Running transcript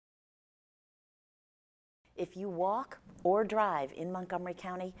If you walk or drive in Montgomery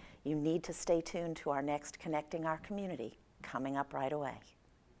County, you need to stay tuned to our next Connecting Our Community, coming up right away.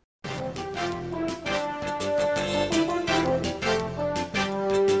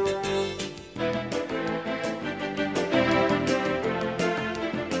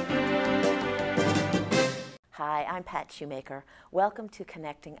 Hi, I'm Pat Shoemaker. Welcome to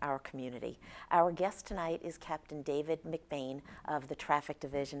Connecting Our Community. Our guest tonight is Captain David McBain of the Traffic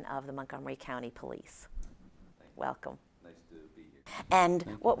Division of the Montgomery County Police. Welcome. Nice to be here.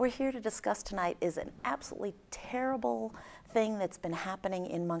 And what we're here to discuss tonight is an absolutely terrible thing that's been happening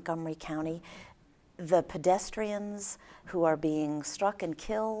in Montgomery County. The pedestrians who are being struck and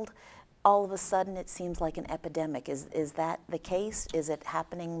killed, all of a sudden it seems like an epidemic. Is that the case? Is it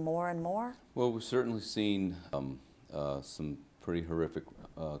happening more and more? Well, we've certainly seen some pretty horrific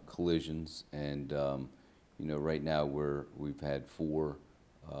collisions, and you know, right now we've had 4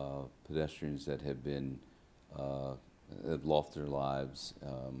 pedestrians that have been have lost their lives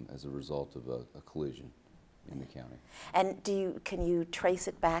as a result of a collision in the county. And can you trace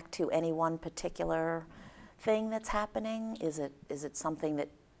it back to any one particular thing that's happening? Is it something that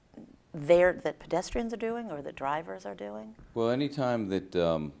pedestrians are doing or that drivers are doing? Well, anytime that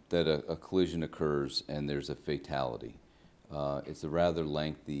a collision occurs and there's a fatality, it's a rather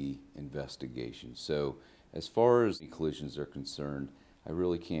lengthy investigation. So as far as the collisions are concerned, I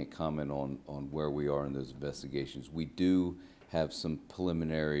really can't comment on where we are in those investigations. We do have some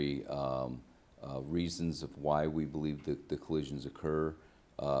preliminary reasons of why we believe that the collisions occur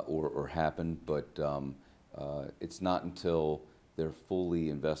or happen, but it's not until they're fully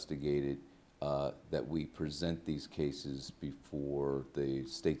investigated that we present these cases before the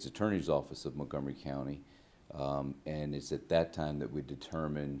State's Attorney's Office of Montgomery County, and it's at that time that we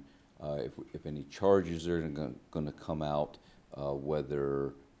determine if any charges are going to come out,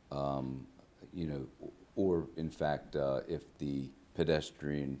 whether you know, or in fact if the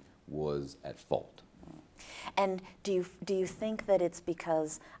pedestrian was at fault. And do you think that it's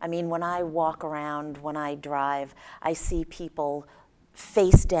because, I mean, when I walk around, when I drive, I see people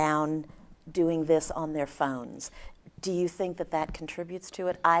face down doing this on their phones. Do you think that that contributes to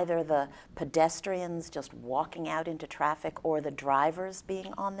it, either the pedestrians just walking out into traffic or the drivers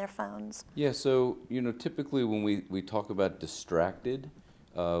being on their phones? Yeah, so, you know, typically when we talk about distracted,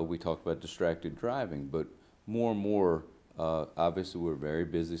 we talk about distracted driving, but more and more, obviously we're a very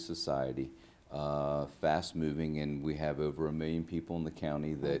busy society. Fast moving, and we have over 1 million people in the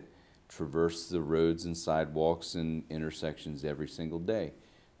county that traverse the roads and sidewalks and intersections every single day.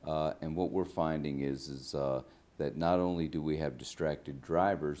 And what we're finding is that not only do we have distracted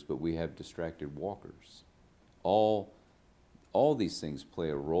drivers, but we have distracted walkers. All these things play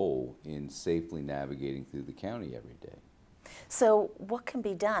a role in safely navigating through the county every day. So what can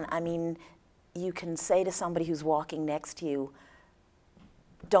be done? I mean, you can say to somebody who's walking next to you,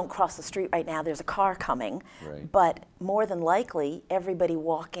 don't cross the street right now, there's a car coming. Right. But more than likely, everybody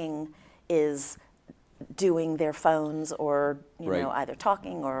walking is doing their phones or, you right. know, either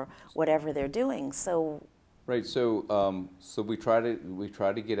talking or whatever they're doing. So right. So so we try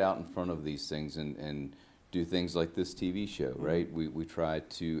to get out in front of these things and do things like this TV show. Right. We try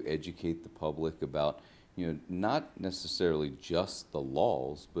to educate the public about, you know, not necessarily just the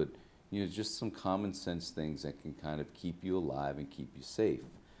laws, but, you know, just some common sense things that can kind of keep you alive and keep you safe.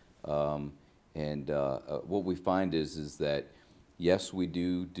 What we find is that, yes, we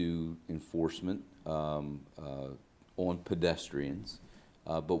do enforcement on pedestrians,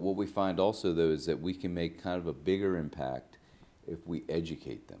 but what we find also, though, is that we can make kind of a bigger impact if we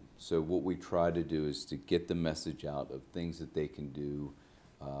educate them. So what we try to do is to get the message out of things that they can do,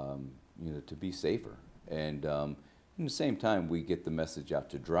 you know, to be safer. And at the same time, we get the message out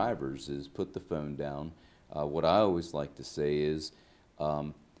to drivers is put the phone down. What I always like to say is,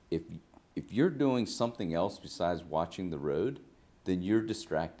 if you're doing something else besides watching the road, then you're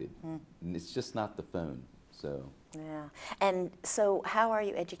distracted. And it's just not the phone. So. Yeah. And so how are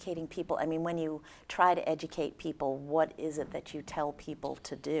you educating people? I mean, when you try to educate people, what is it that you tell people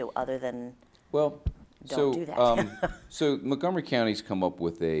to do other than don't do that? So Montgomery County's come up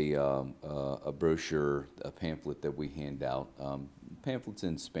with a brochure, a pamphlet that we hand out. Pamphlets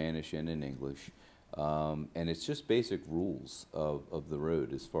in Spanish and in English. And it's just basic rules of the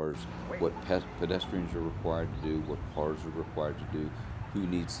road as far as what pedestrians are required to do, what cars are required to do, who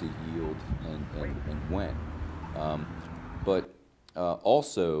needs to yield, and when. But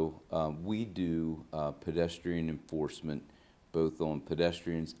also, we do pedestrian enforcement both on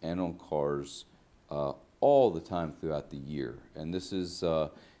pedestrians and on cars all the time throughout the year. And this is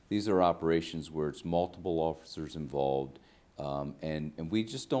these are operations where it's multiple officers involved. And we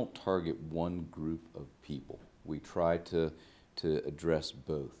just don't target one group of people. We try to address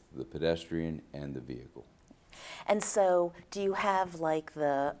both the pedestrian and the vehicle. And so, do you have like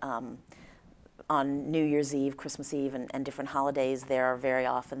the, on New Year's Eve, Christmas Eve, and different holidays, there are very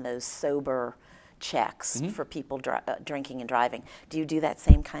often those sober checks for people drinking and driving. Do you do that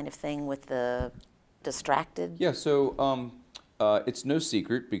same kind of thing with the distracted? Yeah, so it's no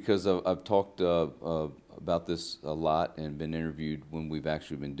secret because I've talked about this a lot and been interviewed when we've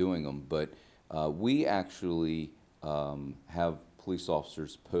actually been doing them, but we actually have police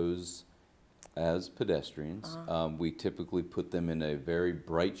officers pose as pedestrians. We typically put them in a very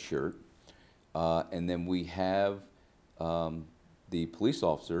bright shirt, and then we have the police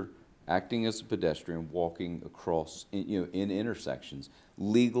officer acting as a pedestrian, walking across, in intersections,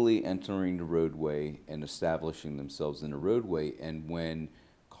 legally entering the roadway and establishing themselves in the roadway. And when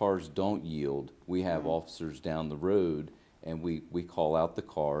cars don't yield, we have officers down the road, and we call out the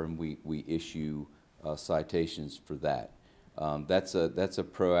car and we issue citations for that. That's a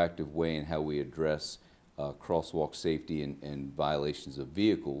proactive way in how we address crosswalk safety and violations of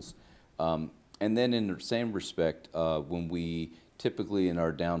vehicles. And then in the same respect, when we typically in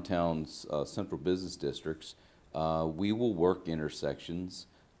our downtown central business districts, we will work intersections,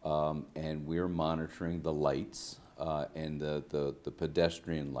 and we're monitoring the lights and the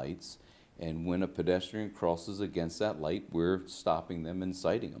pedestrian lights. And when a pedestrian crosses against that light, we're stopping them and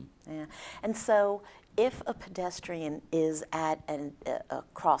citing them. Yeah. And so if a pedestrian is at a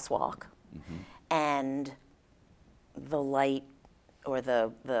crosswalk and the light or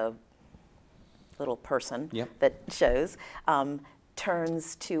the little person that shows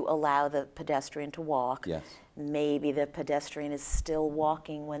turns to allow the pedestrian to walk. Yes. Maybe the pedestrian is still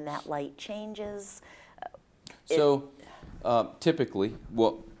walking when that light changes. So typically,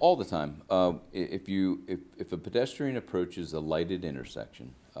 well, all the time, if a pedestrian approaches a lighted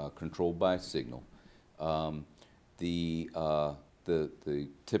intersection controlled by a signal, the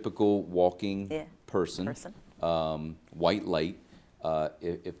typical walking person. White light,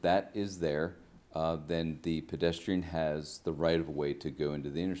 if that is there, then the pedestrian has the right-of-way to go into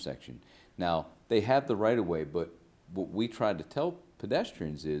the intersection. Now, they have the right-of-way, but what we try to tell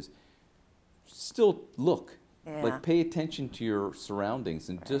pedestrians is still look. Like, pay attention to your surroundings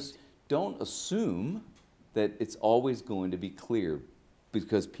and just don't assume that it's always going to be clear,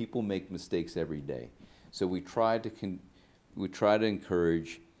 because people make mistakes every day. So we try to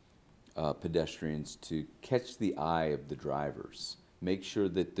encourage pedestrians to catch the eye of the drivers. Make sure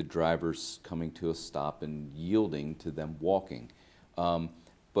that the driver's coming to a stop and yielding to them walking.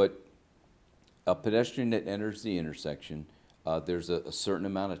 But a pedestrian that enters the intersection, there's a certain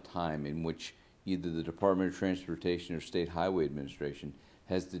amount of time in which either the Department of Transportation or State Highway Administration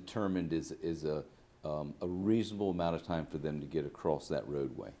has determined is a reasonable amount of time for them to get across that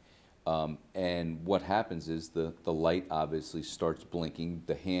roadway. And what happens is the light obviously starts blinking,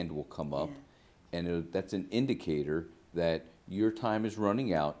 the hand will come up, and that's an indicator that your time is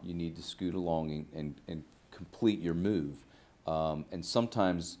running out, you need to scoot along and complete your move. And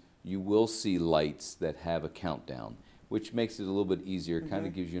sometimes you will see lights that have a countdown, which makes it a little bit easier, kind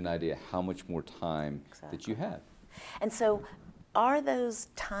of gives you an idea how much more time that you have. And so are those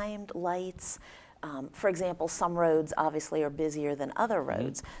timed lights, for example, some roads obviously are busier than other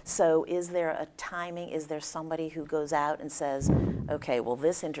roads. So is there a timing? Is there somebody who goes out and says, okay, well,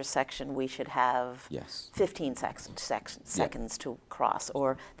 this intersection we should have 15 seconds to cross,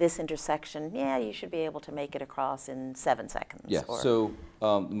 or this intersection, you should be able to make it across in 7 seconds? Yeah, so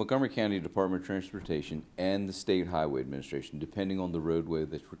the Montgomery County Department of Transportation and the State Highway Administration, depending on the roadway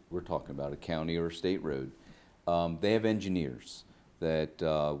that we're talking about, a county or a state road, they have engineers that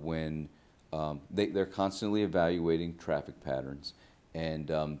they're constantly evaluating traffic patterns,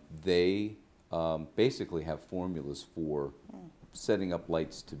 and they basically have formulas for setting up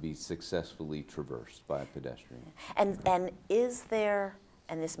lights to be successfully traversed by a pedestrian. And is there,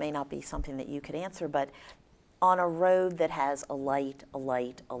 and this may not be something that you could answer, but on a road that has a light,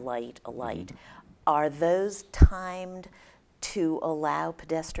 are those timed to allow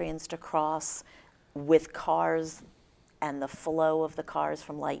pedestrians to cross with cars and the flow of the cars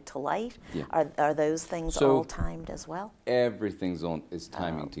from light to light? Are those things all timed as well? Everything's is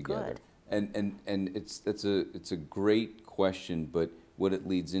timing together. Good. And it's a great question, but what it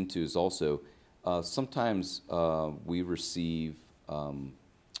leads into is also sometimes we receive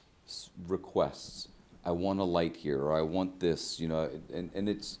requests. I want a light here, or I want this, and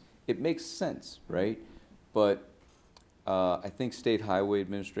it makes sense, right? But I think State Highway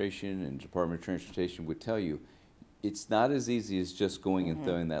Administration and Department of Transportation would tell you it's not as easy as just going and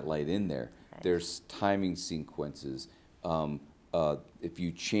throwing that light in there. There's timing sequences. if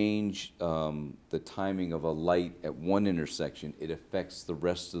you change the timing of a light at one intersection, it affects the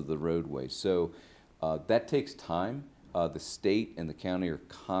rest of the roadway. So that takes time. The state and the county are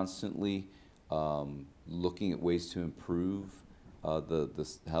constantly looking at ways to improve how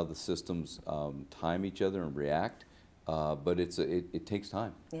the systems time each other and react, but it takes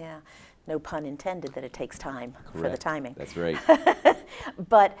time. Yeah, no pun intended that it takes time. Correct. For the timing. That's right.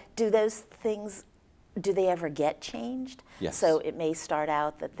 But do those things, do they ever get changed? Yes. So it may start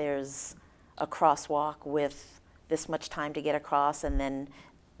out that there's a crosswalk with this much time to get across, and then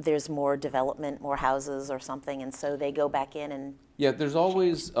there's more development, more houses or something, and so they go back in and... Yeah, there's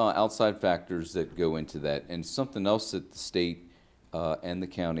always outside factors that go into that, and something else that the state and the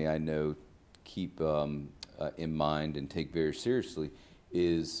county, I know, keep in mind and take very seriously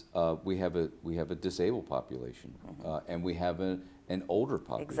is we have a disabled population, and we have an older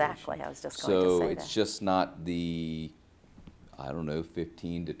population. Exactly, I was just going to say that. So it's just not the, I don't know,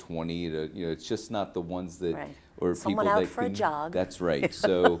 15 to 20 to, it's just not the ones that, right. or someone people out that for a jog. That's right.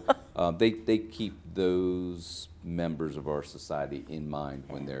 So they keep those members of our society in mind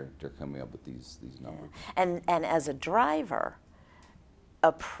when they're coming up with these numbers. Yeah. And as a driver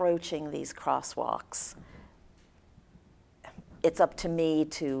approaching these crosswalks, it's up to me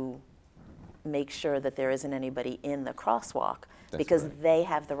to make sure that there isn't anybody in the crosswalk. That's because right. They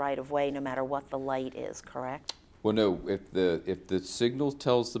have the right of way no matter what the light is, correct? Well, no, if the signal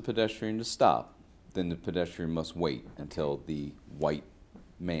tells the pedestrian to stop, then the pedestrian must wait until the white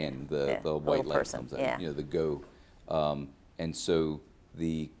man, the white light comes out, the go. And so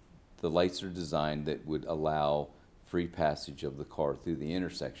the lights are designed that would allow free passage of the car through the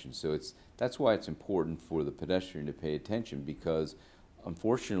intersection. So that's why it's important for the pedestrian to pay attention, because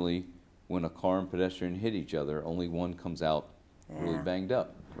unfortunately, when a car and pedestrian hit each other, only one comes out really banged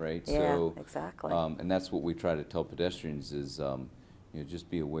up, right? Yeah, so, exactly. And that's what we try to tell pedestrians is, just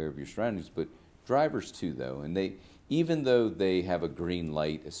be aware of your surroundings. But drivers too, though, and even though they have a green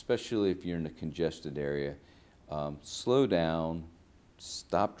light, especially if you're in a congested area, slow down,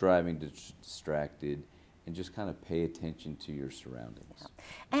 stop driving distracted, and just kind of pay attention to your surroundings. Yeah.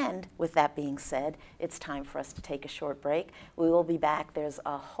 And with that being said, it's time for us to take a short break. We will be back. There's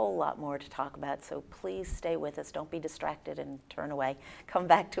a whole lot more to talk about, so please stay with us. Don't be distracted and turn away. Come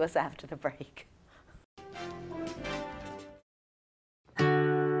back to us after the break.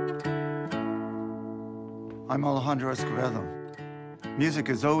 I'm Alejandro Escobedo. Music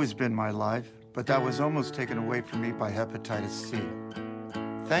has always been my life, but that was almost taken away from me by hepatitis C.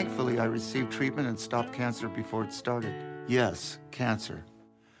 Thankfully, I received treatment and stopped cancer before it started. Yes, cancer.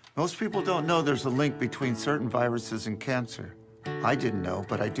 Most people don't know there's a link between certain viruses and cancer. I didn't know,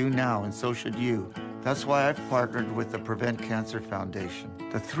 but I do now, and so should you. That's why I've partnered with the Prevent Cancer Foundation.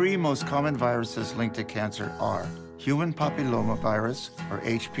 The 3 most common viruses linked to cancer are human papillomavirus, or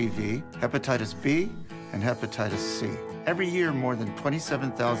HPV, hepatitis B, and hepatitis C. Every year, more than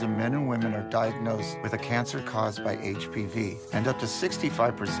 27,000 men and women are diagnosed with a cancer caused by HPV, and up to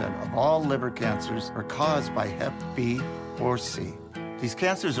 65% of all liver cancers are caused by Hep B or C. These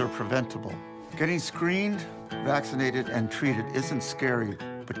cancers are preventable. Getting screened, vaccinated, and treated isn't scary,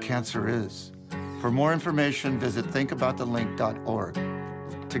 but cancer is. For more information, visit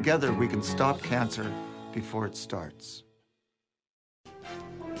thinkaboutthelink.org. Together, we can stop cancer before it starts.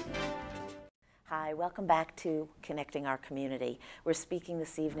 Hi, welcome back to Connecting Our Community. We're speaking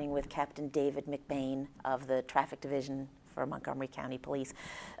this evening with Captain David McBain of the Traffic Division for Montgomery County Police.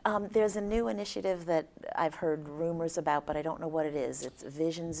 There's a new initiative that I've heard rumors about, but I don't know what it is. It's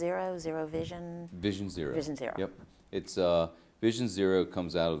Vision Zero, Zero Vision? Vision Zero. Vision Zero. Yep. It's Vision Zero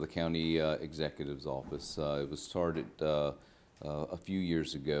comes out of the county executive's office. It was started a few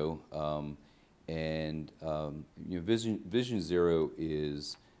years ago, Vision Zero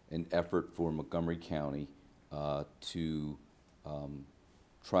is an effort for Montgomery County to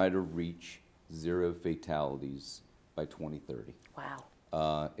try to reach 0 fatalities by 2030. Wow.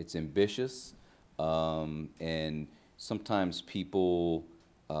 It's ambitious, and sometimes people,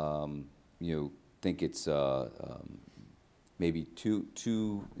 think it's maybe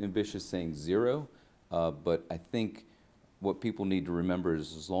too ambitious saying 0, but I think what people need to remember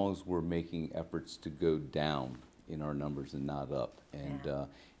is as long as we're making efforts to go down in our numbers and not up,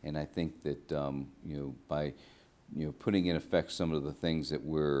 and I think that by putting in effect some of the things that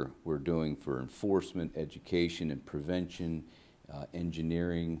we're doing for enforcement, education, and prevention,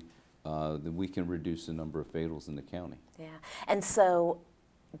 engineering, then we can reduce the number of fatals in the county. Yeah, and so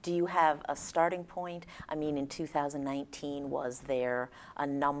do you have a starting point? I mean, in 2019, was there a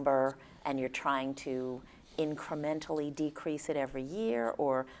number and you're trying to incrementally decrease it every year?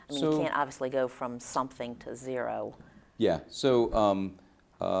 Or, I mean, you can't obviously go from something to 0. Yeah. So,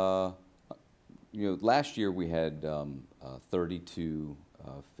 last year we had 32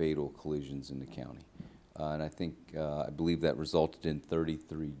 fatal collisions in the county, and I believe that resulted in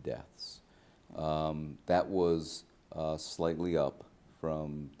 33 deaths. That was slightly up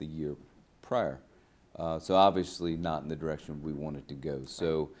from the year prior. So obviously not in the direction we wanted to go.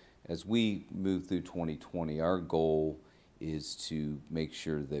 So as we move through 2020, our goal is to make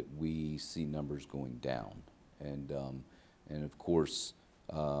sure that we see numbers going down, and of course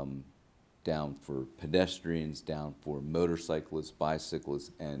down for pedestrians, down for motorcyclists,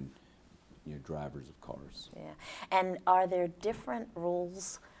 bicyclists, and drivers of cars. Yeah. And are there different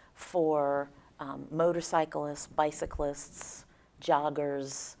rules for motorcyclists, bicyclists,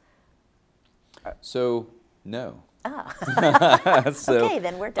 joggers? So, no. Ah. So, okay,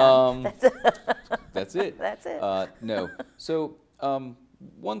 then we're done. That's it. That's it. No. So,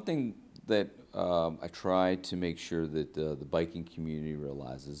 one thing that I try to make sure that the biking community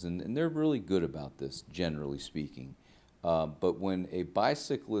realizes, and they're really good about this, generally speaking, but when a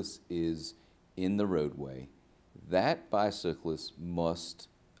bicyclist is in the roadway, that bicyclist must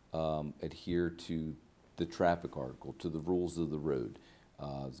adhere to the traffic article, to the rules of the road.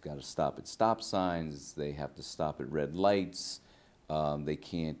 It's got to stop at stop signs. They have to stop at red lights. They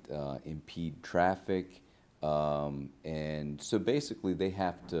can't impede traffic, and so basically they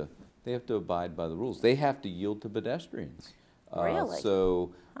have to abide by the rules. They have to yield to pedestrians. Really?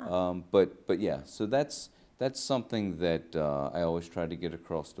 So, but yeah. So that's something that I always try to get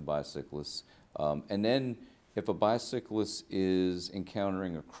across to bicyclists. And then if a bicyclist is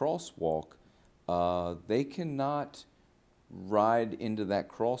encountering a crosswalk, they cannot ride into that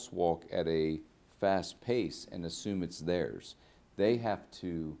crosswalk at a fast pace and assume it's theirs. They have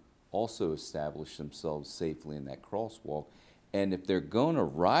to also establish themselves safely in that crosswalk. And if they're going to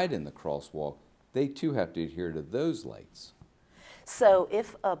ride in the crosswalk, they too have to adhere to those lights. So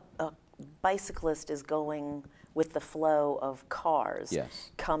if a bicyclist is going with the flow of cars,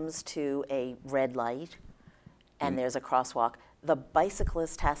 Yes. comes to a red light, and there's a crosswalk, the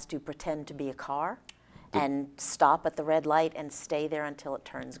bicyclist has to pretend to be a car and stop at the red light and stay there until it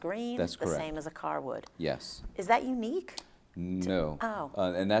turns green. That's correct. The same as a car would. Yes. Is that unique? No. Oh.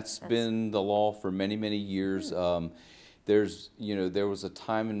 And that's been the law for many, many years. There was a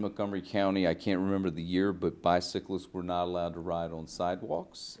time in Montgomery County, I can't remember the year, but bicyclists were not allowed to ride on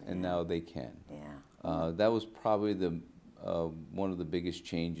sidewalks, and now they can. Yeah. That was probably one of the biggest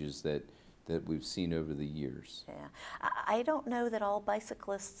changes that we've seen over the years. Yeah. I don't know that all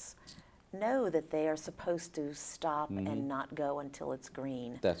bicyclists know that they are supposed to stop and not go until it's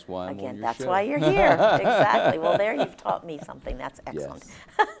green. That's why I'm Again, on your that's show. why you're here. Exactly. Well, there you've taught me something. That's excellent.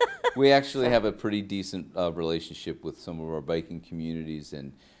 Yes. We actually have a pretty decent relationship with some of our biking communities,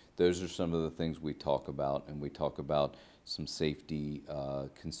 and those are some of the things we talk about, and we talk about some safety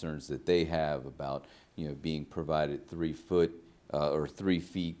concerns that they have about being provided 3 foot or 3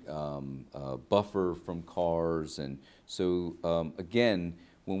 feet buffer from cars. And so again,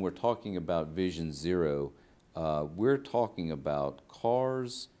 when we're talking about Vision Zero, we're talking about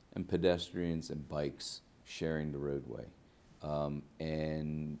cars and pedestrians and bikes sharing the roadway.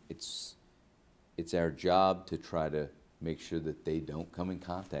 And it's our job to try to make sure that they don't come in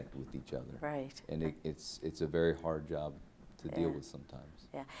contact with each other. Right. And it's a very hard job to deal with sometimes.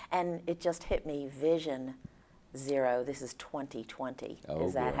 Yeah. And it just hit me, Vision Zero, this is 2020. Oh,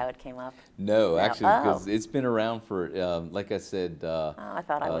 is that boy. how it came up? No, actually, because Oh. it's been around for, like I said, I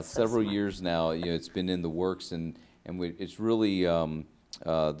thought I was so several smart. years now. It's been in the works, and it's really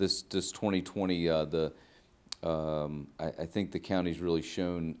this 2020. I think the county's really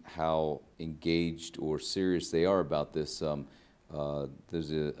shown how engaged or serious they are about this.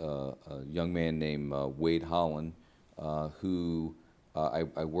 There's a young man named Wade Holland who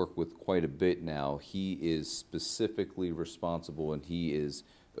I work with quite a bit now. He is specifically responsible, and he is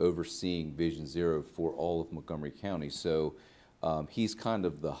overseeing Vision Zero for all of Montgomery County. So he's kind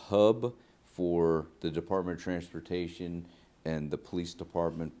of the hub for the Department of Transportation and the police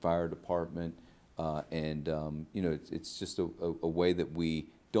department, fire department, it's just a way that we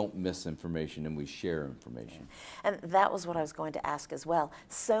don't miss information and we share information. And that was what I was going to ask as well.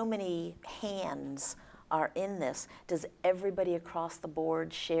 So many hands are in this. Does everybody across the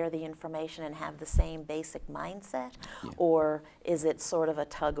board share the information and have the same basic mindset? Yeah. Or is it sort of a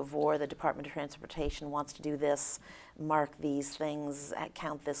tug of war? The Department of Transportation wants to do this, mark these things,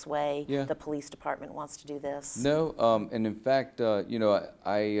 count this way. Yeah. The police department wants to do this. No, and in fact, I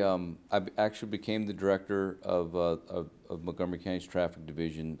actually became the director of Montgomery County's Traffic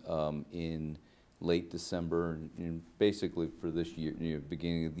Division in late December, and basically for this year,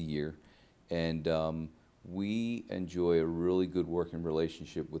 beginning of the year. And we enjoy a really good working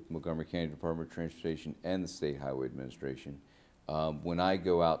relationship with Montgomery County Department of Transportation and the State Highway Administration. When I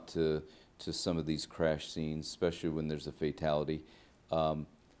go out to some of these crash scenes, especially when there's a fatality,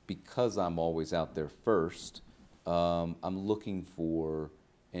 because I'm always out there first, I'm looking for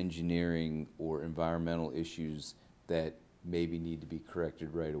engineering or environmental issues that maybe need to be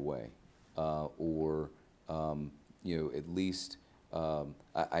corrected right away, or you know, at least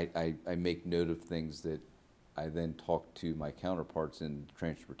I make note of things that I then talk to my counterparts in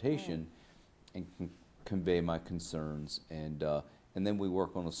transportation and can convey my concerns, and then we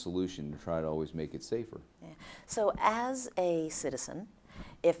work on a solution to try to always make it safer. Yeah. So as a citizen,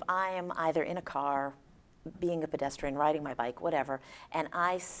 if I am either in a car, being a pedestrian, riding my bike, whatever, and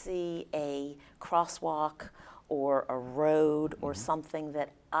I see a crosswalk or a road or something that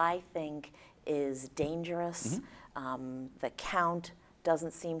I think is dangerous, the count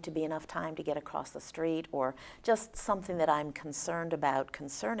doesn't seem to be enough time to get across the street, or just something that I'm concerned about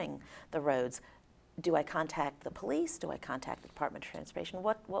concerning the roads, do I contact the police? Do I contact the Department of Transportation?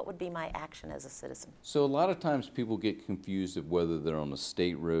 What would be my action as a citizen? So a lot of times people get confused of whether they're on a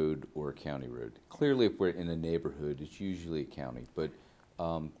state road or a county road. Clearly, if we're in a neighborhood, it's usually a county, but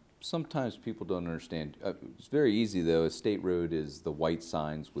sometimes people don't understand. It's very easy though. A state road is the white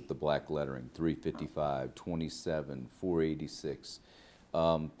signs with the black lettering, 355, 27, 486.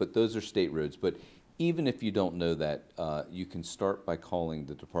 But those are state roads. But even if you don't know that, you can start by calling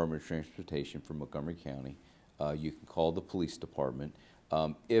the Department of Transportation for Montgomery County. You can call the police department.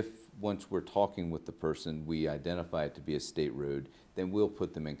 If once we're talking with the person, we identify it to be a state road, then we'll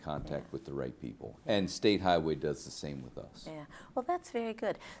put them in contact with the right people. And State Highway does the same with us. Yeah, well, that's very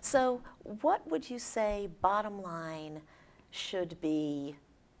good. So what would you say, bottom line, should be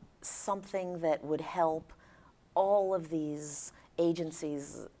something that would help all of these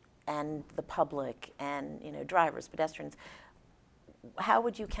agencies and the public and, you know, drivers, pedestrians? How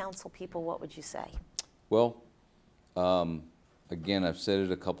would you counsel people? What would you say? Well, again, I've said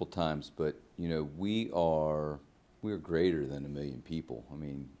it a couple times, but you know, we're greater than 1 million people. I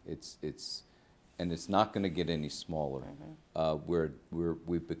mean, and it's not going to get any smaller.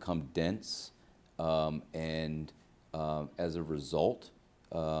 We've become dense, and as a result,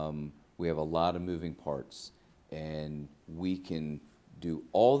 we have a lot of moving parts, and we can do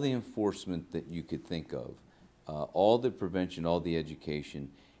all the enforcement that you could think of, all the prevention, all the education,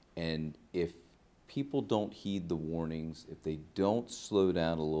 and if people don't heed the warnings, if they don't slow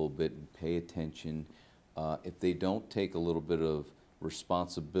down a little bit and pay attention, if they don't take a little bit of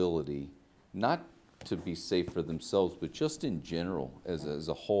responsibility, not to be safe for themselves, but just in general as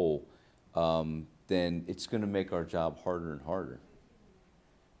a whole, then it's going to make our job harder and harder.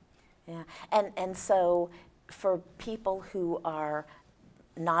 Yeah, and so for people who are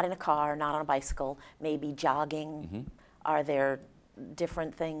not in a car, not on a bicycle, maybe jogging, are there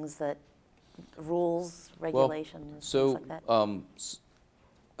different things that, rules, regulations, things like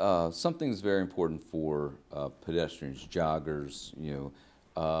that? Something's very important for pedestrians, joggers, you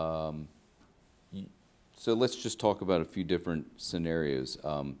know. So let's just talk about a few different scenarios.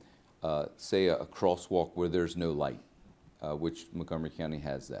 Say a crosswalk where there's no light, which Montgomery County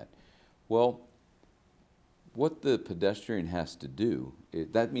has that. Well, what the pedestrian has to do,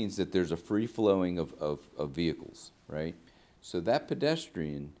 that means that there's a free flowing of vehicles, right? So that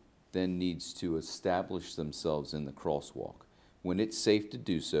pedestrian then needs to establish themselves in the crosswalk. When it's safe to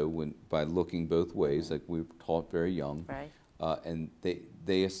do so, by looking both ways, like we were taught very young, Right. And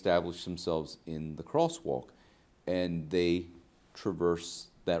they establish themselves in the crosswalk, and they traverse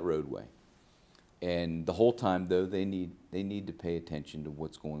that roadway. And the whole time, though, they need to pay attention to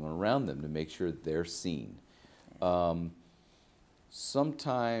what's going on around them to make sure they're seen.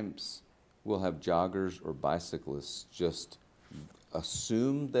 Sometimes we'll have joggers or bicyclists just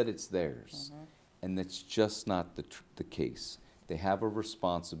assume that it's theirs, and that's just not the case. They have a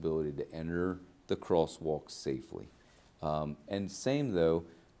responsibility to enter the crosswalk safely. And same though,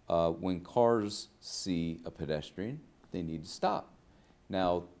 when cars see a pedestrian, they need to stop.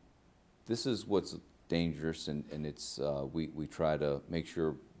 Now, this is what's dangerous, and it's we try to make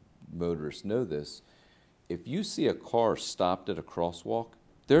sure motorists know this. If you see a car stopped at a crosswalk,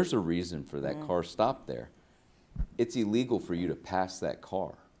 there's a reason for that car stopped there. It's illegal for you to pass that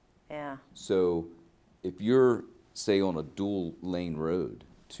car. Yeah. So if you're, say, on a dual lane road,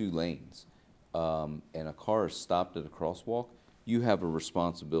 2 lanes, and a car is stopped at a crosswalk, you have a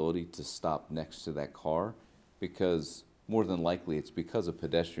responsibility to stop next to that car, because more than likely it's because a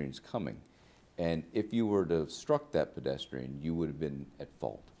pedestrian's coming. And if you were to have struck that pedestrian, you would have been at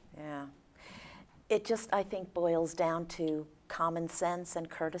fault. Yeah. It just, I think, boils down to common sense and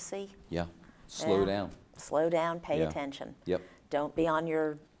courtesy. Yeah. Slow down. Slow down, pay Yeah. attention. Yep. Don't be on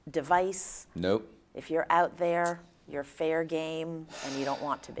your device. Nope. If you're out there, you're fair game, and you don't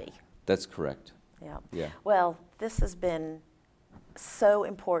want to be. That's correct. Yeah. Yeah. Well, this has been so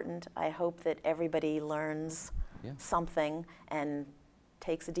important. I hope that everybody learns Yeah. something and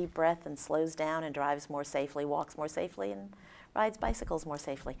takes a deep breath and slows down and drives more safely, walks more safely, and rides bicycles more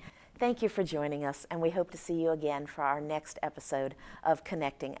safely. Thank you for joining us, and we hope to see you again for our next episode of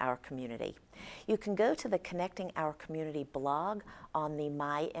Connecting Our Community. You can go to the Connecting Our Community blog on the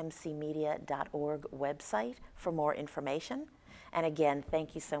mymcmedia.org website for more information. And again,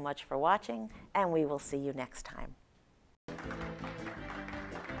 thank you so much for watching, and we will see you next time.